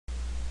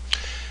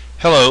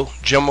Hello,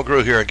 Jim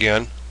McGrew here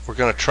again. We're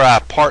going to try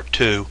part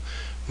 2,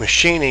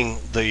 machining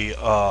the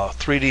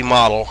 3D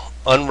model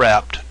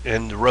unwrapped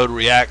in the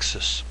rotary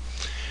axis.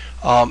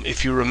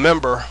 If you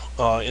remember,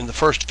 in the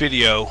first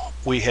video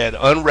we had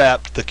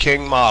unwrapped the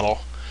king model,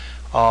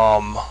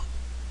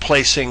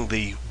 placing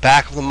the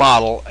back of the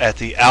model at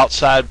the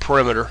outside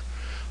perimeter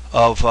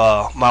of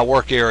my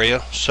work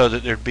area so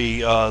that there'd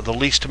be the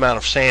least amount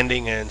of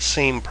sanding and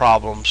seam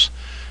problems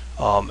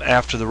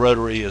after the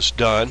rotary is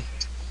done.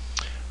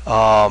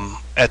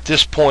 At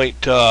this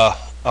point I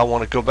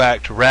want to go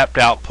back to wrapped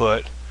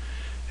output,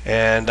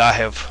 and I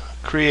have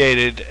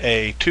created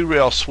a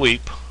 2-rail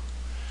sweep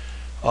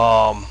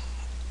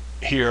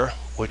here,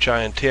 which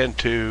I intend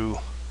to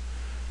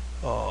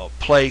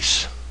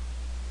place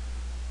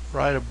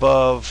right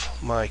above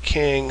my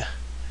king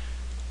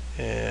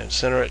and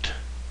center it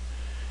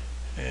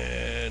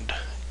and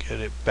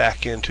get it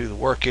back into the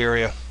work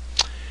area.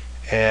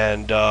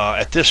 And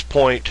at this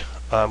point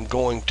I'm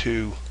going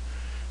to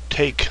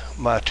take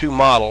my two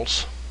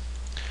models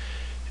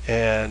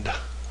and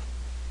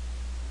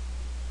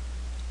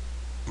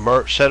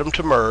set them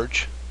to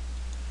merge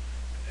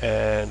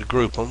and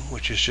group them,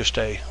 which is just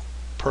a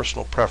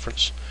personal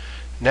preference.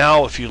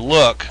 Now if you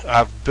look,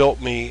 I've built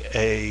me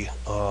a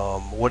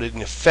what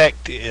in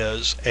effect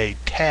is a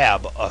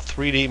tab, a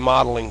 3D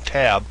modeling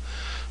tab,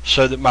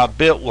 so that my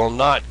bit will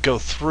not go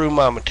through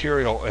my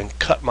material and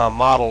cut my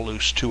model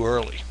loose too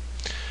early.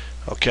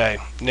 Okay,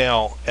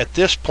 now at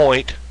this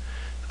point,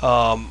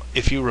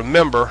 if you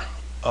remember,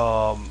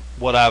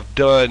 what I've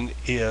done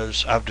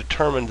is I've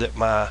determined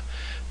that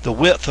the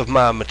width of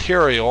my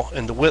material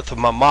and the width of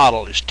my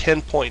model is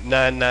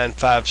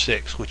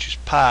 10.9956, which is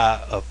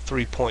pi of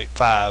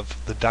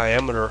 3.5, the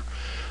diameter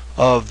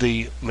of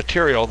the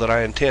material that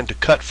I intend to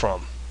cut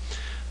from.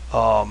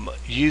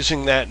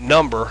 Using that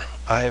number,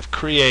 I have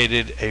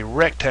created a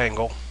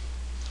rectangle,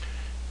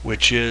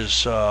 which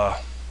is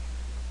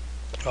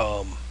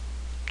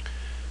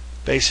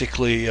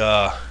basically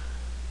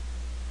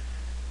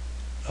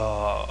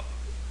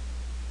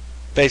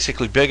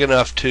big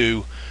enough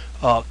to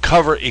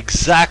cover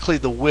exactly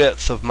the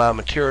width of my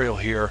material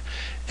here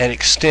and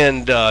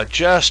extend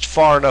just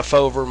far enough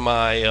over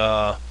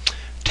my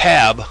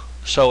tab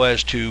so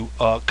as to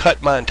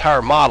cut my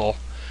entire model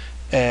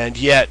and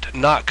yet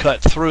not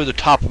cut through the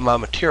top of my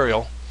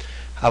material.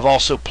 I've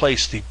also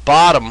placed the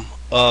bottom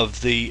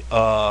of the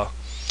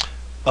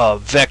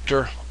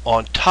vector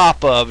on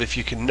top of, if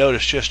you can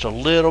notice, just a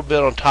little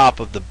bit on top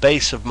of the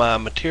base of my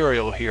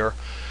material here,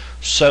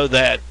 so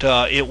that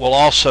it will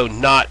also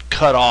not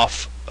cut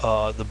off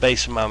the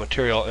base of my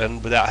material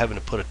and without having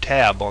to put a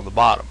tab on the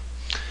bottom.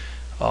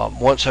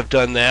 Once I've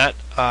done that,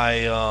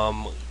 I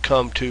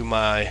come to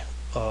my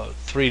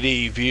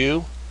 3D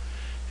view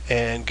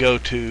and go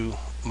to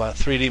my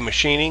 3D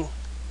machining,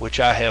 which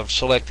I have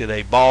selected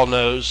a ball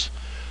nose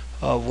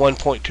of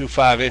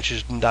 1.25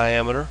 inches in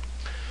diameter.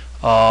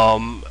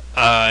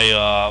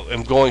 I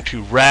am going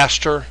to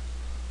raster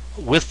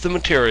with the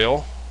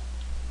material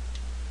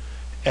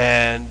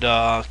and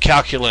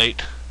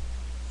calculate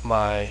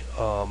my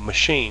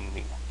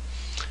machining.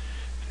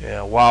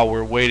 And while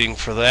we're waiting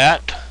for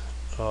that,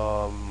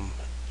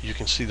 you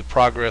can see the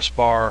progress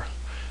bar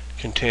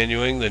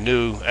continuing. The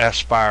new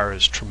Aspire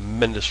is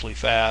tremendously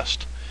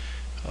fast.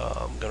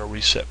 I'm going to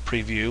reset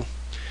preview.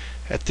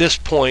 At this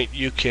point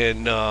you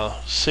can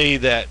see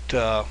that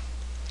the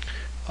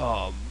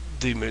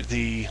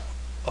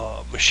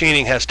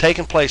machining has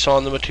taken place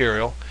on the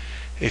material.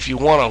 If you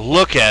want to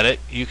look at it,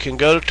 you can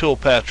go to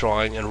toolpath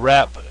drawing and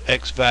wrap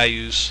X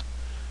values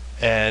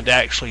and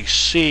actually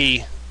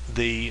see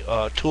the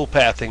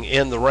toolpathing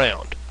in the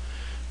round.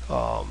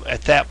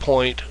 At that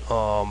point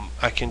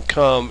I can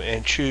come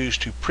and choose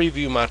to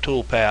preview my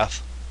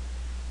toolpath,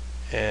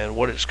 and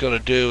what it's going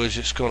to do is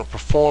it's going to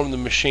perform the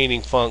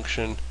machining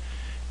function.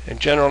 And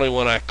generally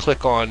when I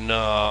click on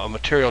a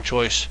material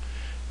choice,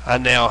 I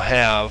now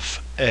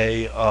have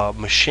a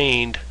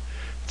machined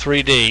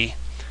 3D.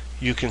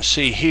 You can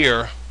see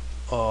here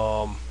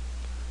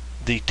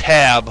the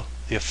tab,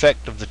 the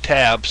effect of the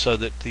tab, so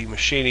that the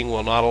machining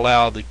will not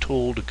allow the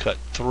tool to cut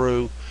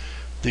through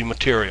the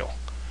material.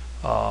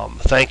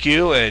 Thank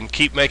you, and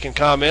keep making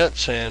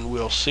comments, and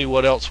we'll see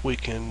what else we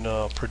can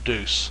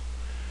produce.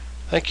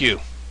 Thank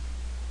you.